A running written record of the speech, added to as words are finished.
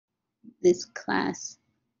this class.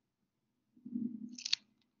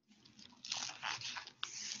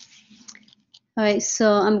 All right,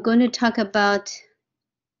 so I'm going to talk about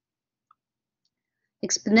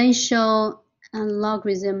exponential and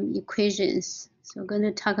logarithm equations. So we're going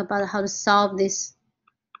to talk about how to solve these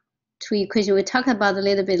two equations. We talked about a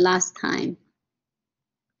little bit last time.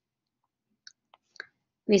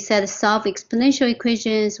 We said solve exponential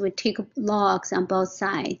equations, we take logs on both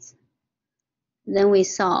sides. Then we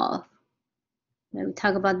solve. Then we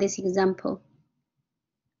talk about this example.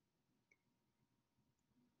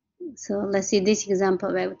 So let's see this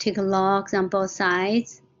example, right? We take logs on both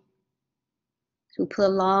sides. So put a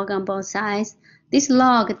log on both sides. This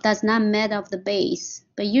log does not matter of the base,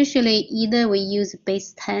 but usually either we use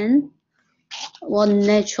base 10 or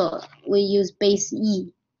natural, we use base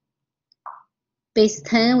E. Base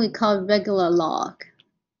 10 we call regular log.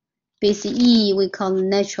 Base E we call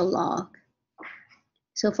natural log.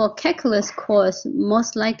 So for calculus course,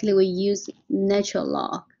 most likely we use natural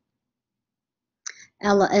log,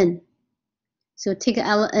 ln. So take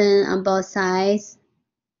ln on both sides,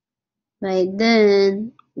 right?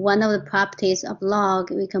 Then one of the properties of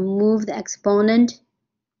log, we can move the exponent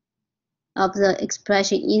of the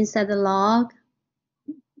expression inside the log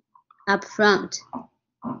up front.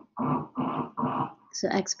 So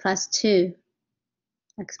x plus 2.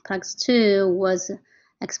 X plus 2 was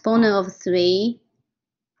exponent of 3.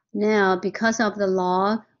 Now, because of the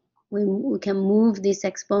log, we can move this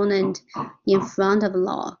exponent in front of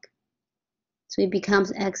log. So it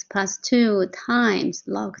becomes x plus 2 times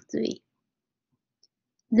log 3.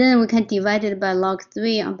 Then we can divide it by log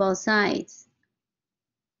 3 on both sides.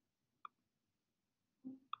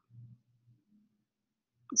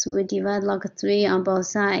 So we divide log 3 on both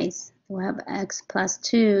sides. We have x plus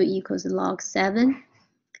 2 equals log 7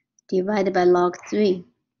 divided by log 3.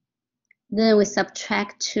 Then we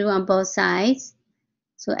subtract 2 on both sides.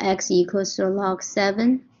 So x equals to log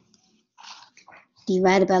 7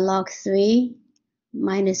 divided by log 3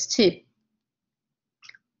 minus 2.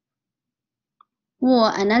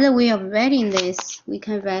 Or another way of writing this, we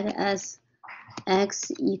can write it as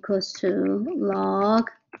x equals to log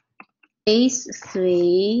base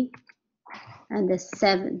 3 and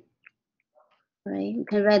 7. Right? We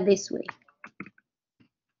can write this way.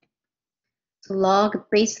 So log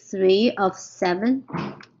base 3 of 7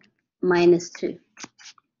 minus 2.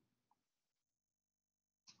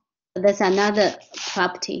 That's another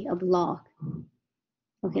property of log.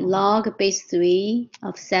 Okay, log base 3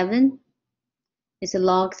 of 7 is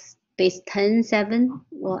log base 10 7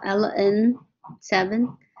 or ln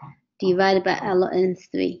 7 divided by ln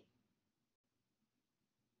 3.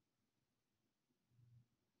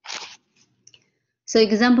 So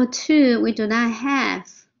example 2, we do not have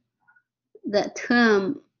the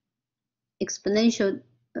term exponential,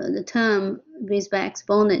 the term raised by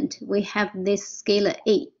exponent. We have this scalar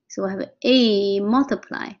a. So we have a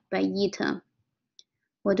multiplied by e term.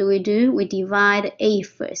 What do? We divide a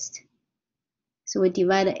first. So we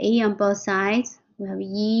divide a on both sides. We have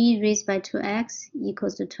e raised by 2x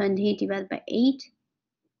equals to 20 divided by 8.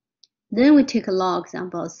 Then we take logs on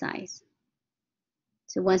both sides.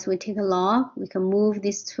 So once we take a log, we can move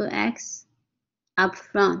this 2x up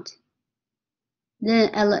front.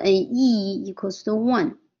 Then ln e equals to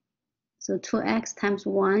 1. So 2x times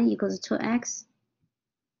 1 equals 2x.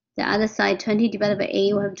 The other side, 20 divided by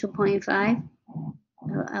 8, we have 2.5.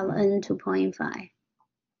 ln 2.5.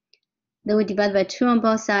 Then we divide by 2 on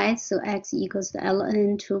both sides, so x equals to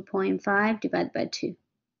ln 2.5 divided by 2.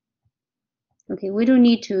 Okay, we don't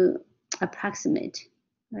need to approximate.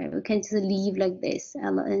 Right, we can just leave like this,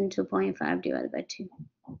 ln 2.5 divided by 2.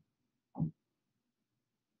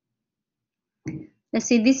 Let's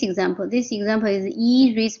see this example. This example is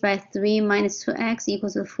e raised by 3 minus 2x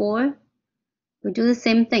equals to 4. We do the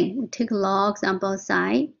same thing. We take logs on both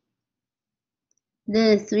sides.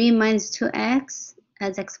 Then 3 minus 2x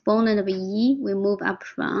as exponent of e, we move up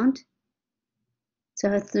front.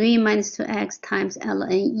 So 3 minus 2x times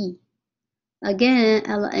ln e. Again,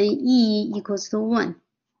 ln e equals to 1.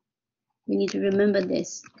 We need to remember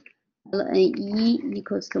this. ln e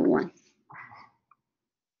equals to 1.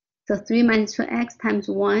 So 3 minus 2x times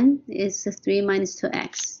 1 is 3 minus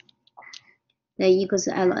 2x. That equals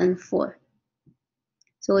to ln 4.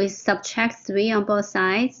 So we subtract 3 on both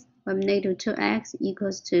sides. From negative 2x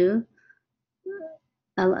equals to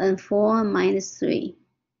ln 4 minus 3.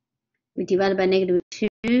 We divide by negative 2.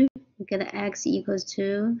 We get x equals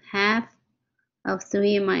to half of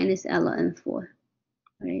 3 minus ln 4.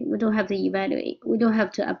 Right? We don't have to evaluate. We don't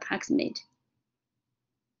have to approximate.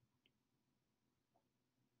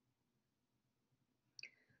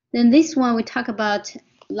 Then this one we talk about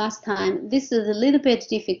last time, this is a little bit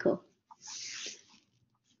difficult.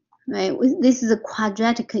 Right, this is a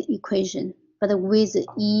quadratic equation, but with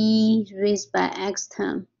e raised by x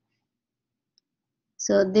term.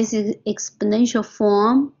 So this is exponential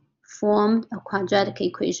form a quadratic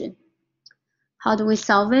equation. How do we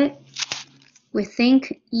solve it? We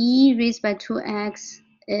think e raised by 2x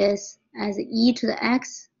is as e to the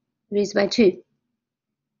x raised by 2.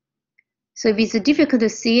 So if it's difficult to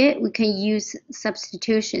see it, we can use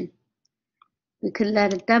substitution. We could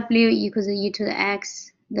let w equals e to the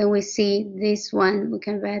x. Then we see this one we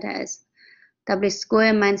can write as w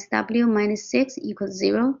squared minus w minus 6 equals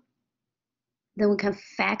 0. Then we can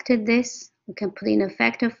factor this. We can put in a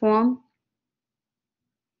factor form.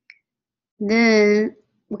 Then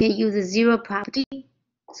we can use the zero property.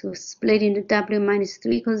 So split into w minus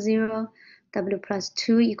 3 equals 0, w plus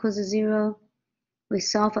 2 equals 0. We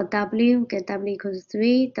solve for w, get w equals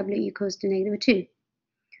 3, w equals to negative 2.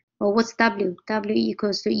 Well, what's w? W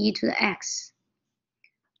equals to e to the x.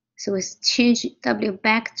 So we change w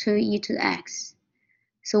back to e to the x.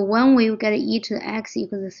 So one way we get e to the x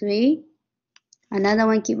equals 3. Another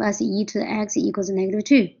one gives us e to the x equals negative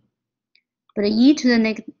 2. But e to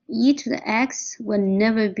the x will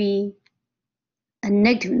never be a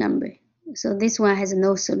negative number. So this one has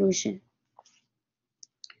no solution.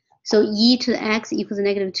 So e to the x equals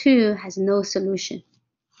negative 2 has no solution.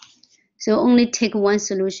 So only take one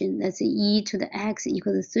solution. That's e to the x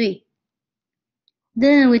equals 3.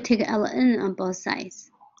 Then we take ln on both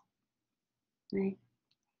sides. Right?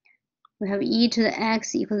 We have e to the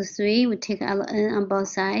x equals 3. We take ln on both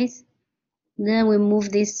sides. Then we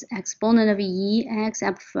move this exponent of e, x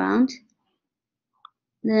up front.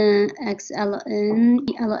 Then x ln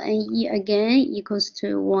e again equals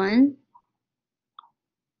to 1.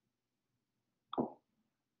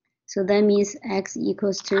 So that means x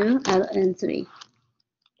equals to ln 3.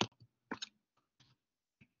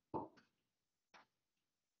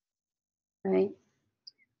 Right?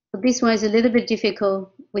 So this one is a little bit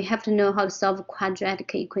difficult. We have to know how to solve a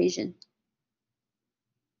quadratic equation.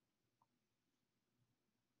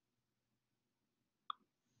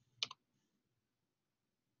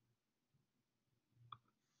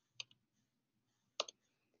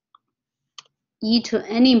 E to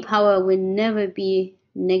any power will never be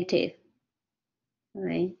negative. All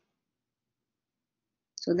right.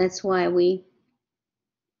 So that's why we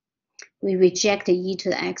reject e to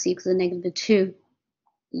the x equals negative 2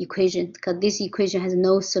 equation, because this equation has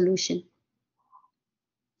no solution.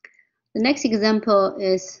 The next example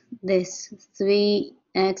is this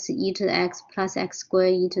 3x e to the x plus x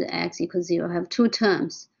squared e to the x equals 0. I have two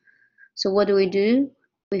terms. So what do?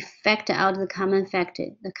 We factor out the common factor.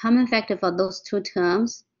 The common factor for those two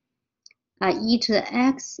terms are e to the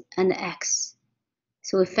x and x.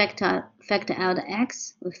 So we factor out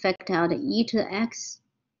x, we factor out e to the x.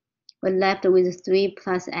 We're left with 3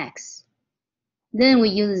 plus x. Then we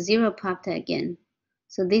use the zero property again.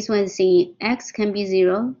 So this one is saying x can be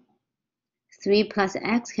 0, 3 plus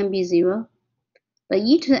x can be 0, but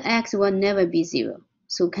e to the x will never be 0.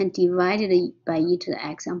 So we can divide it by e to the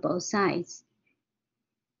x on both sides.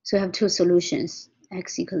 So we have two solutions,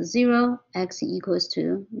 x equals 0, x equals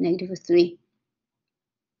to negative 3.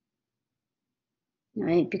 All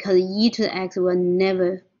right, because e to the x will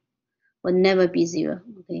never be 0.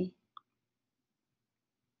 Okay.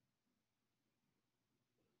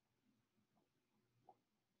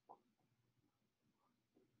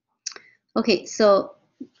 Okay, so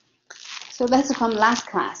that's from last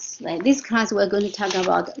class. Right? This class we're going to talk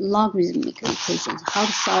about logarithmic equations, how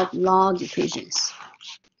to solve log equations.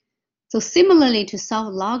 So similarly to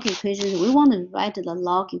solve log equations, we want to write the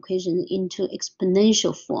log equation into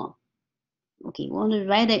exponential form. Okay, we want to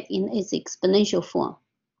write it in its exponential form.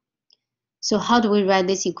 So how do we write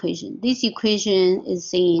this equation? This equation is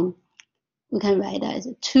saying we can write as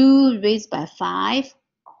 2 raised by 5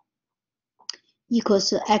 equals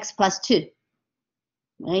to x plus 2,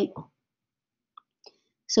 right?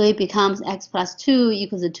 So it becomes x plus 2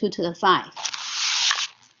 equals to 2 to the 5.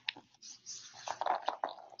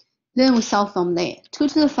 Then we solve from there. 2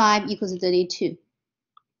 to the 5 equals 32.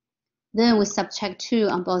 Then we subtract 2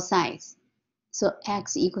 on both sides. So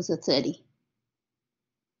x equals to 30.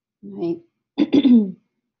 Right?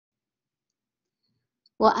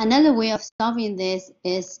 Well, another way of solving this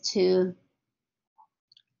is to,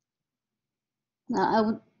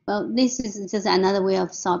 this is just another way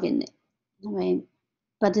of solving it, right?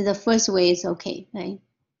 But the first way is okay, right?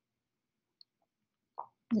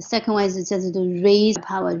 The second one is just to raise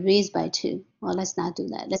power, raised by 2. Well, let's not do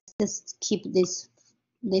that. Let's just keep this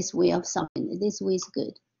way of solving it. This way is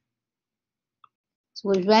good. So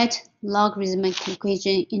we write logarithmic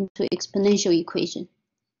equation into exponential equation,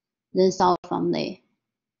 then solve from there.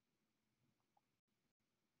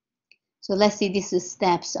 So let's see these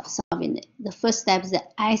steps of solving it. The first step is to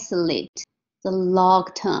isolate the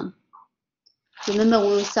log term. Remember,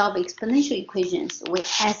 when we solve exponential equations, we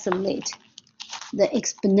isolate the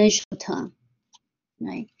exponential term,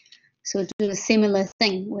 right? So do a similar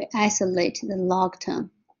thing, we isolate the log term.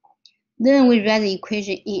 Then we write the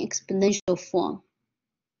equation in exponential form,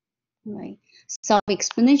 right? Solve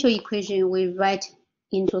exponential equation, we write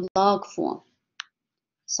into log form.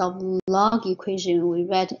 Solve log equation, we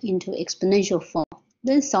write into exponential form.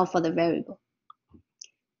 Then solve for the variable.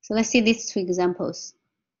 So let's see these two examples.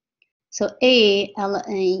 So a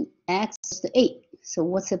ln x is to 8. So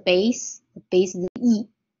what's the base? The base is e.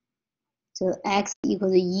 So x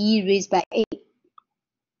equals to e raised by 8.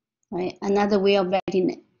 Right? Another way of writing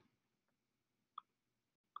it.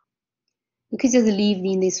 You could just leave it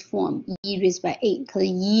in this form, e raised by 8, because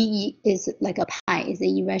e is like a pi, it's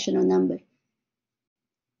an irrational number.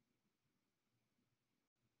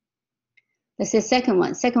 Let's say second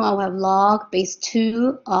one. Second one, we have log base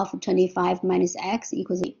 2 of 25 minus x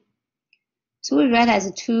equals 8. So we write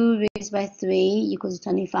as 2 raised by 3 equals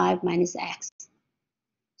 25 minus x.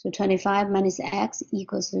 So 25 minus x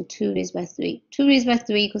equals to 2 raised by 3. 2 raised by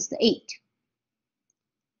 3 equals to 8.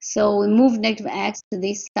 So we move negative x to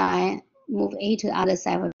this side, move 8 to the other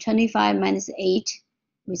side. We have 25 minus 8,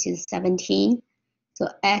 which is 17. So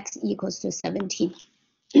x equals to 17.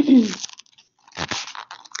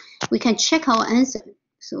 We can check our answer.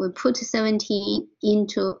 So we put 17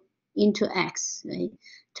 into x, right?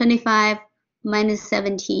 25 minus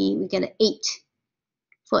 17, we get 8.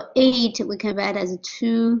 For 8, we can write as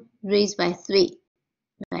 2 raised by 3,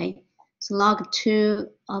 right? So log 2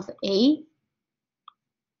 of 8,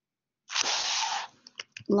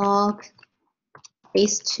 log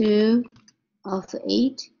base 2 of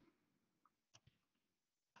 8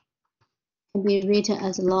 can be written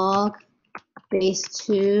as log base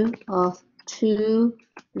 2 of 2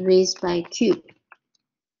 raised by cube,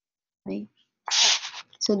 right?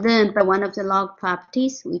 So then by one of the log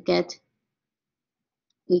properties, we get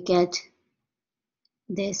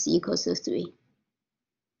this equals to 3,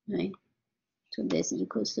 right? So this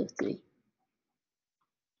equals to 3.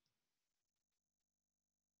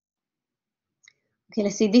 Okay,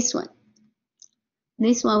 let's see this one.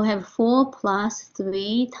 This one we have 4 plus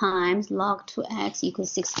 3 times log 2x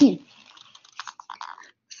equals 16.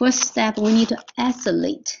 First step, we need to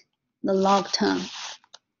isolate the log term.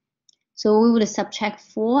 So we would subtract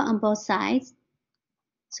 4 on both sides.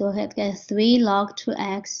 So we have get 3 log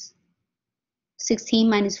 2x. 16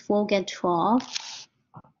 minus 4 get 12.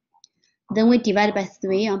 Then we divide by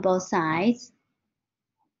 3 on both sides.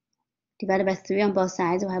 Divided by 3 on both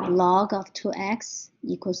sides, we have log of 2x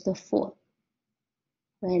equals to 4.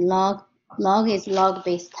 Right? Log is log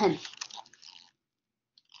base 10.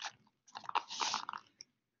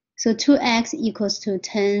 So 2x equals to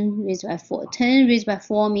 10 raised by 4. 10 raised by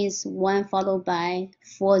 4 means 1 followed by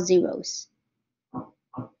 4 zeros.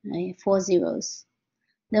 Right? 4 zeros.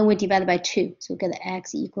 Then we divide by 2. So we get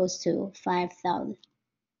x equals to 5,000.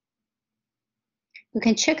 We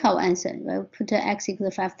can check our answer. Right? We put x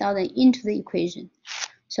equals to 5,000 into the equation.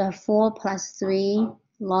 So 4 plus 3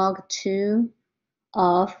 log 2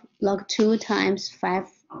 of log 2 times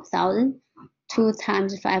 5,000. 2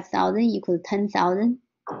 times 5,000 equals 10,000.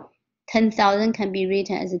 10,000 can be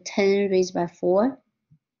written as 10 raised by 4.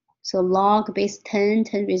 So log base 10,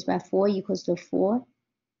 10 raised by 4 equals to 4.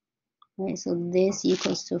 Right, so this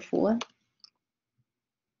equals to 4.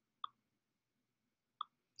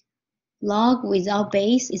 Log without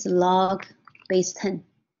base is log base 10.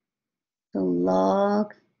 So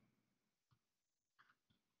log,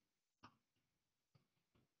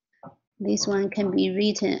 this one can be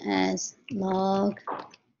written as log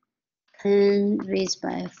 10 raised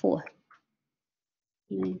by 4.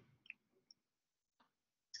 Right.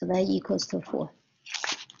 So that equals to 4.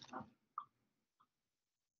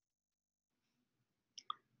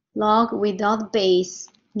 Log without base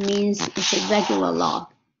means it's a regular log.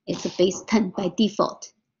 It's a base 10 by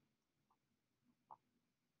default.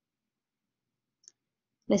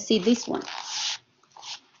 Let's see this one.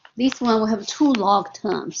 This one we have 2 log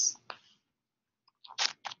terms.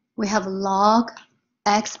 We have log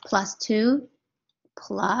x plus 2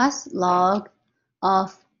 plus log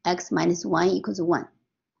of x minus 1 equals 1.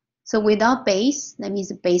 So without base, that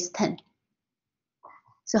means base 10.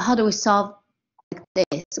 So how do we solve like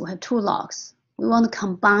this? We have 2 logs. We want to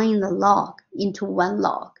combine the log into 1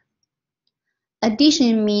 log.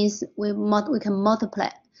 Addition means we can multiply.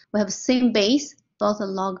 We have same base, both a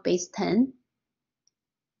log base 10.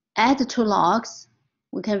 add the two logs,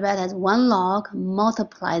 we can write as 1 log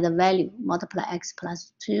multiply the value, multiply x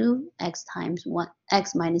plus 2, x times 1,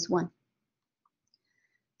 x minus 1.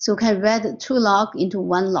 So we can write 2 log into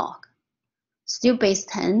 1 log. Still base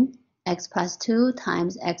 10, x plus 2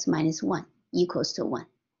 times x minus 1 equals to 1.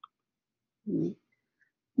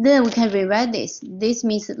 Then we can rewrite this. This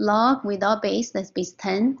means log without base, that's base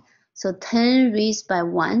 10. So 10 raised by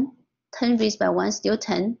 1, 10 raised by 1, still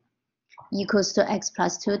 10, equals to x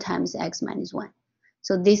plus 2 times x minus 1.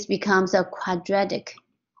 So this becomes a quadratic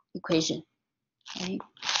equation. Okay.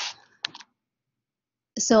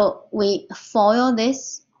 So we FOIL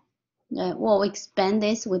this, we expand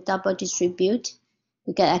this, we double distribute.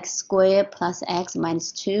 We get x squared plus x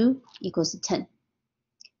minus 2 equals to 10.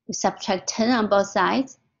 We subtract 10 on both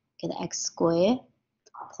sides, get x squared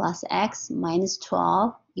plus x minus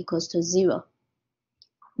 12 equals to 0.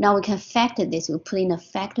 Now we can factor this. We put in a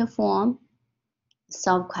factor form,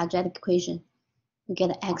 solve quadratic equation. We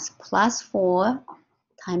get x plus 4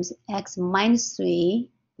 times x minus 3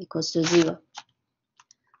 equals to 0.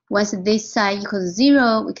 Once this side equals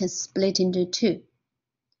 0, we can split into 2.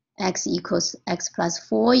 X plus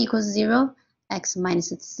 4 equals 0, x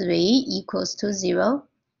minus 3 equals to 0.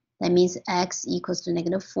 That means x equals to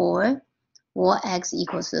negative 4, or x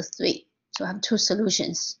equals to 3. So I have two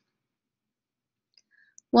solutions.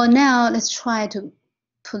 Well, now let's try to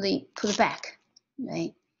put it back,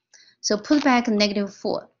 right? So put back negative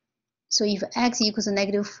 4. So if x equals to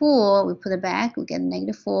negative 4, we put it back, we get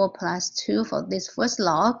negative 4 plus 2 for this first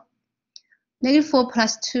log. Negative 4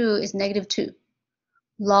 plus 2 is negative 2.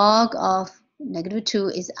 Log of negative 2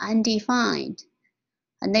 is undefined.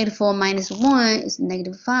 And negative 4 minus 1 is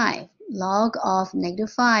negative 5. Log of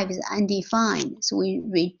negative 5 is undefined, so we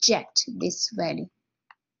reject this value.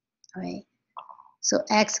 All right. So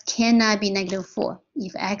x cannot be negative 4.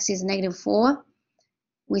 If x is negative 4,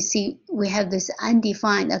 we have this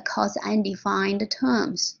undefined, cause undefined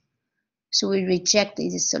terms. So we reject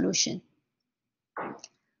this solution.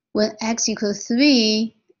 When x equals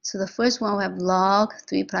 3, so the first one we have log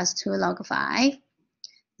 3 plus 2 log 5.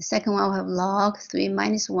 The second one we have log 3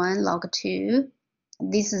 minus 1 log 2.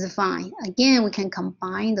 This is fine. Again, we can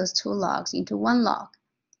combine those two logs into one log.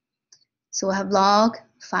 So we have log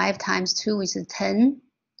 5 times 2, which is 10.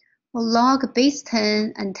 Well, log base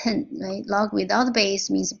 10 and 10, right? Log without base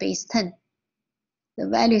means base 10. The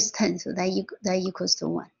value is 10, so that equals to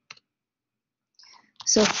 1.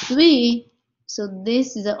 So 3, so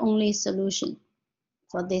this is the only solution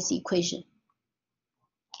for this equation.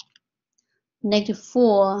 Negative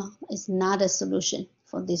 4 is not a solution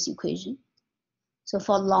for this equation. So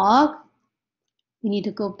for log, we need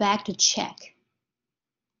to go back to check.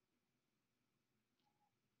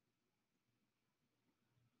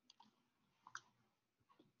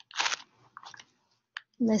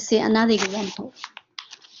 Let's see another example.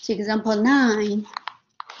 So example 9,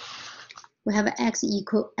 we have x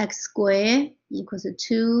squared equals to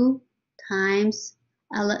 2 times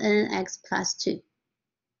ln x plus 2.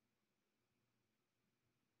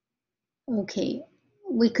 Okay,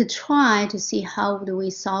 we could try to see how do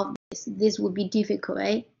we solve this. This would be difficult,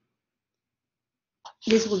 right?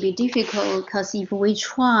 This would be difficult because if we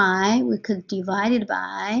try, we could divide it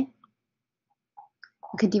by,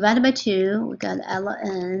 2. We got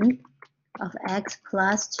ln of x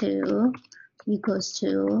plus 2 equals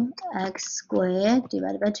to x squared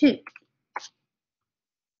divided by 2.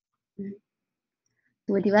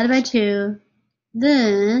 We divide by 2,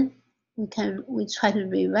 then we try to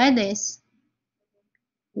rewrite this.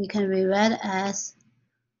 We can rewrite as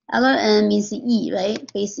ln means e,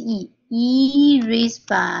 right? Base e. E raised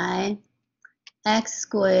by x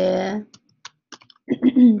squared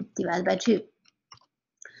divided by 2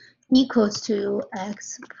 equals to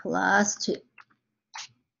x plus 2.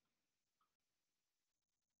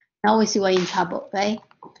 Now we see we're in trouble, right?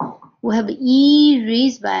 We have e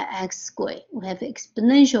raised by x squared. We have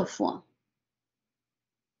exponential form.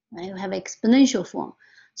 Right? We have exponential form.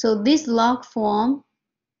 So this log form,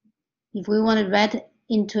 if we want to write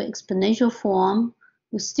into exponential form,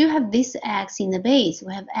 we still have this x in the base.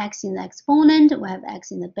 We have x in the exponent, we have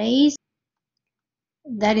x in the base.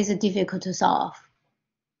 That is difficult to solve.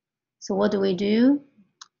 So what do we do?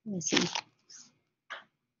 Let's see.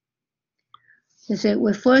 So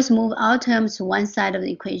we first move our terms to one side of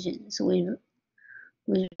the equation. So we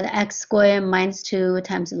write x squared minus 2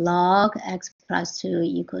 times log x plus 2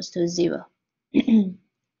 equals to 0.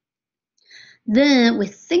 Then we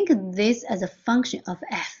think this as a function of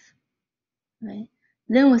f. Right?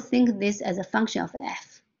 Then we think this as a function of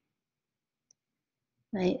f.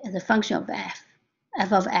 Right? As a function of f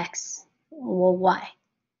of x or y.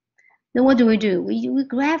 Then what do? We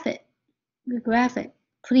graph it. We graph it.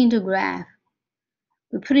 Put into graph.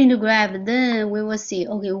 We put into graph. Then we will see.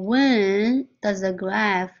 Okay, when does the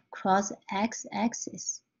graph cross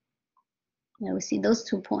x-axis? Now we see those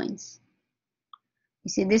 2 points. You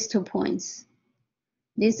see these 2 points.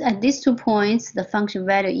 At these 2 points, the function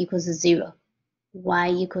value equals 0. Y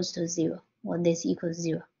equals to 0, or this equals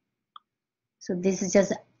 0. So this is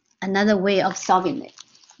just another way of solving it.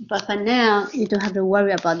 But for now, you don't have to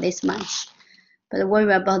worry about this much, but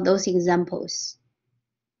worry about those examples.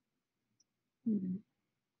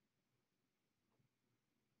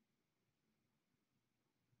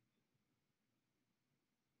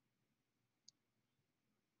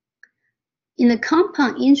 In the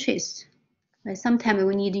compound interest, right, sometimes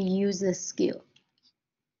we need to use the scale.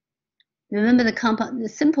 Remember the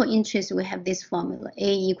simple interest, we have this formula.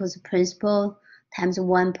 A equals principal times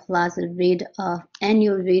 1 plus the rate of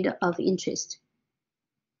annual rate of interest.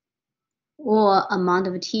 Or amount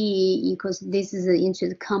of t equals, this is the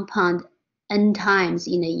interest compound n times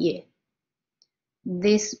in a year.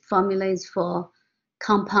 This formula is for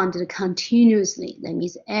compounded continuously. That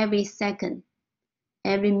means every second,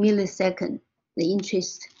 every millisecond, the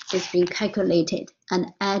interest is being calculated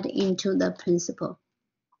and add into the principal.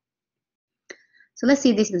 So let's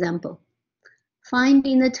see this example.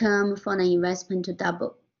 Finding the term for an investment to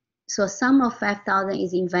double. So a sum of 5,000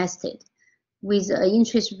 is invested with an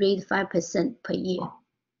interest rate 5% per year.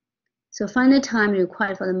 So find the time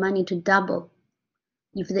required for the money to double.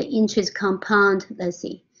 If the interest compound, let's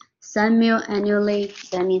see, semi-annually,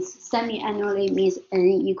 that means semi-annually means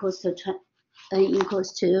n equals to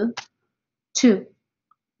 2,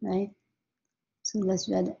 right? So let's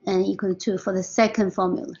write n equals to 2 for the second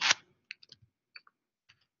formula.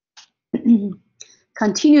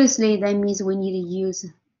 Continuously, that means we need to use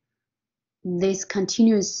this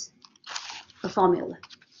continuous formula.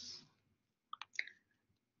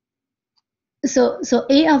 So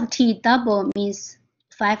A of t double means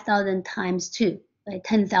 5,000 times 2, right?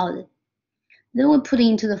 10,000. Then we put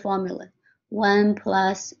into the formula 1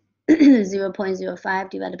 plus 0.05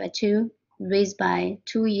 divided by 2 raised by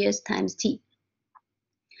 2 years times t.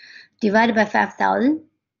 Divided by 5,000,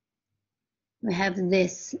 we have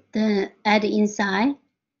this. Then add inside,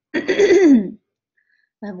 we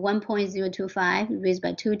have 1.025 raised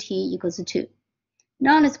by 2t equals 2.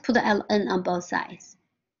 Now let's put the ln on both sides.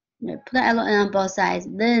 Put the ln on both sides,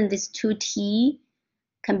 then this 2t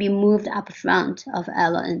can be moved up front of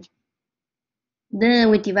ln.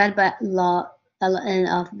 Then we divide by ln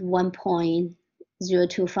of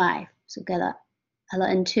 1.025. So get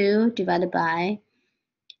ln 2 divided by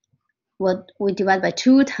what we divide by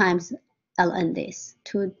 2 times ln this.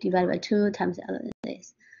 2 divided by 2 times ln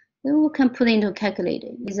this. Then we can put into a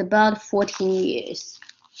calculator. It's about 14 years.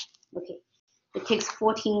 Okay, it takes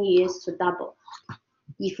 14 years to double.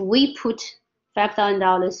 If we put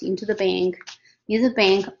 $5,000 into the bank, if the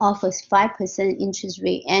bank offers 5% interest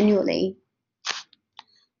rate annually,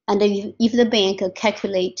 and if the bank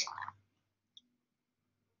calculates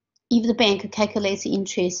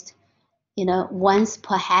interest, once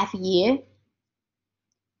per half year,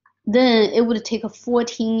 then it would take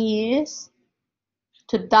 14 years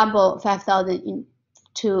to double 5,000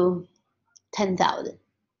 to 10,000,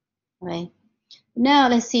 right? Now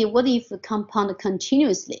let's see, what if compound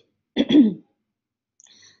continuously?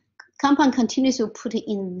 Compound continuously, we'll put it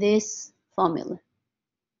in this formula.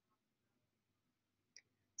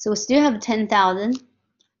 So we still have 10,000,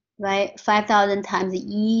 right? 5,000 times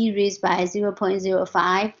e raised by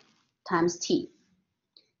 0.05 times t.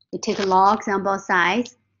 We take logs on both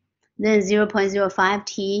sides. Then 0.05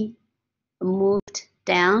 t moved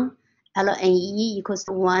down. ln e equals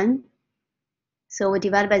to 1. So we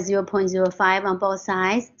divide by 0.05 on both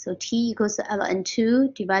sides. So t equals to ln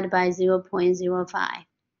 2 divided by 0.05.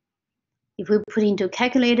 If we put into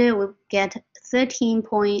calculator, we get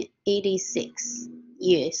 13.86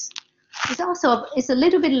 years. It's a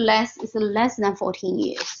little bit less, it's less than 14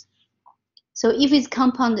 years. So if it's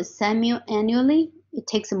compounded semi-annually, it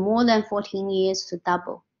takes more than 14 years to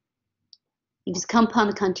double. If it's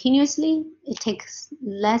compounded continuously, it takes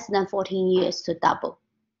less than 14 years to double.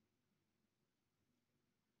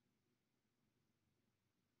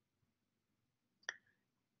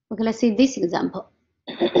 Okay, let's see this example.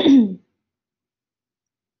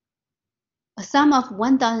 A sum of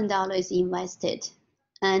 $1,000 is invested,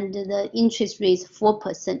 and the interest rate is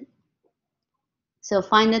 4%. So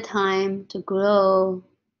find the time to grow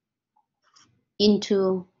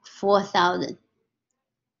into 4,000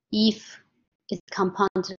 if it's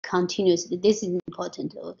compounded continuously. This is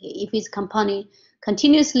important, okay? If it's compounded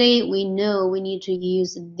continuously, we know we need to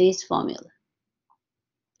use this formula.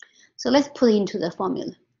 So let's put it into the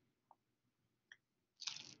formula.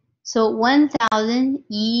 So 1,000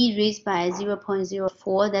 e raised by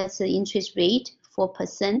 0.04, that's the interest rate,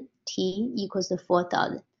 4%, t equals to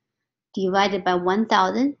 4,000. Divided by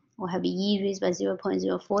 1,000, we'll have e raised by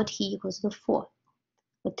 0.04, t equals to 4.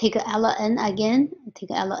 We'll take ln again, take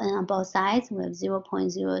ln on both sides, we have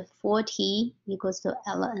 0.04 t equals to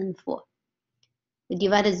ln 4. We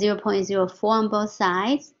divided 0.04 on both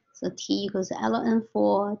sides, so t equals to ln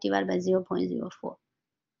 4 divided by 0.04.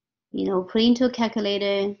 You know, put into a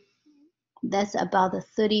calculator, that's about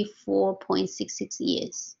 34.66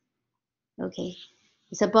 years. Okay,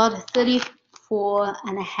 it's about 34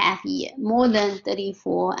 and a half year, more than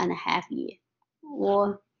 34 and a half year,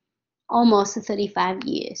 or almost 35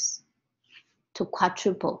 years to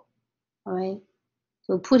quadruple. All right,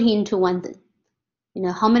 so put into one thing. You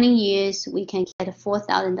know, how many years we can get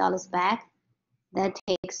 $4,000 back? That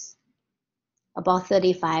takes about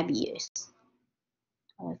 35 years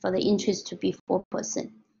for the interest to be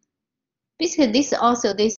 4%. Basically, this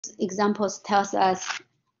examples tells us,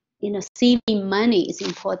 you know, saving money is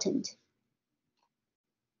important.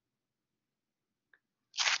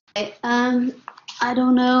 Okay, I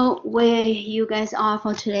don't know where you guys are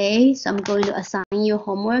for today, so I'm going to assign you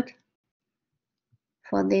homework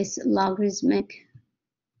for these logarithmic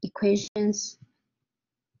equations.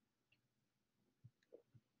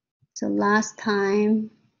 So last time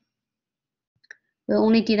we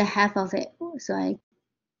only did a half of it,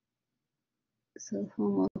 so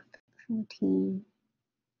homework 13,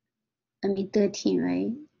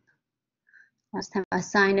 right? Last time I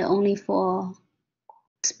assigned it only for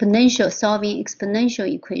solving exponential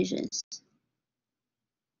equations.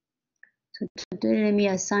 So today let me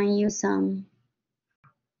assign you some.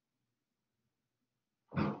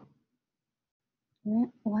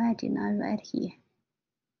 Why I did not write here?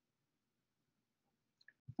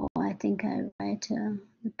 Oh, I think I write the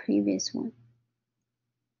previous one.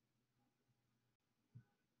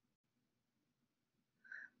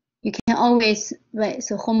 You can always write,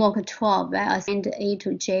 so homework 12, right? Assign the A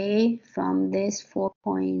to J from this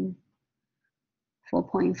 4.5,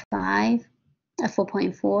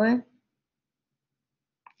 4.4.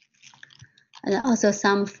 And also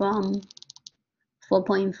some from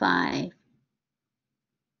 4.5.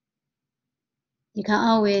 You can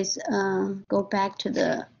always go back to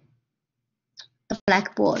the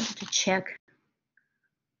blackboard to check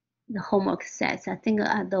the homework sets. I think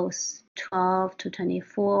are those 12 to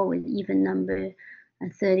 24 with even number,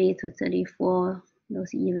 and 30 to 34,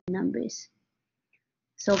 those even numbers.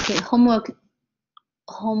 So okay, homework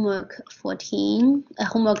 14,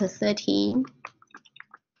 homework 13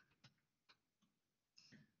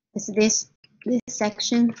 is this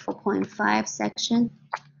section, 4.5 section.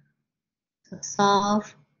 So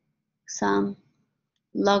solve some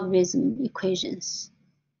logarithm equations.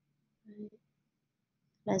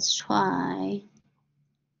 Let's try.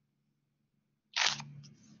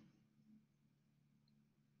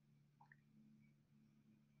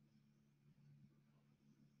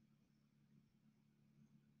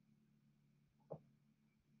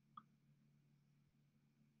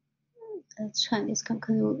 Let's try this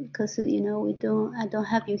because you know I don't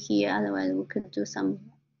have you here, otherwise we could do some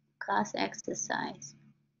class exercise.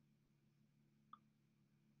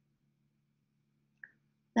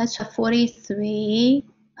 Let's try 43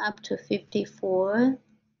 up to 54.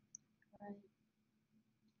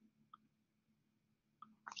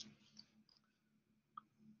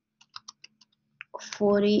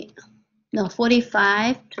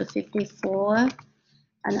 45 to 54.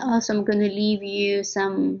 And also I'm going to leave you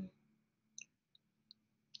some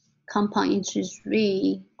compound interest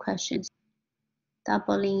rate questions.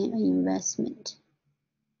 Doubling an investment.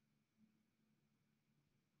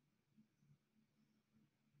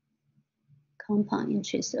 Compound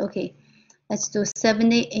interest. Okay, let's do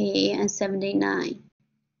 78 and 79.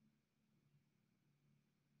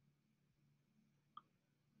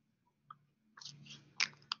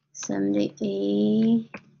 78,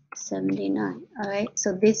 79. All right,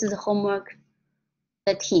 so this is homework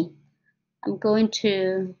 13. I'm going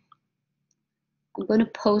to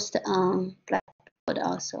post on Blackboard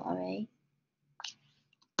also. All right.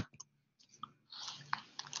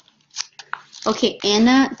 Okay,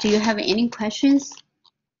 Anna, do you have any questions?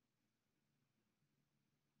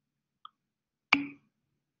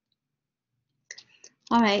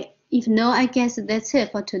 All right. If no, I guess that's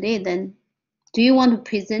it for today then. Do you want to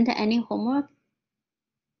present any homework?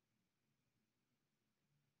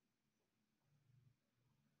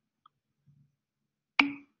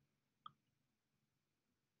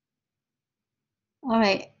 All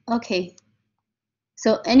right. Okay.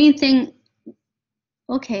 So anything,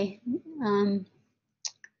 Okay.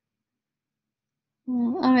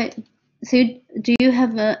 All right. So do you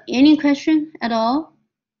have any question at all?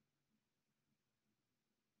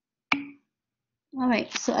 All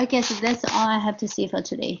right. So I guess that's all I have to say for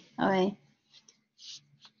today. All right.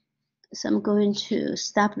 So I'm going to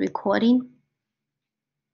stop recording.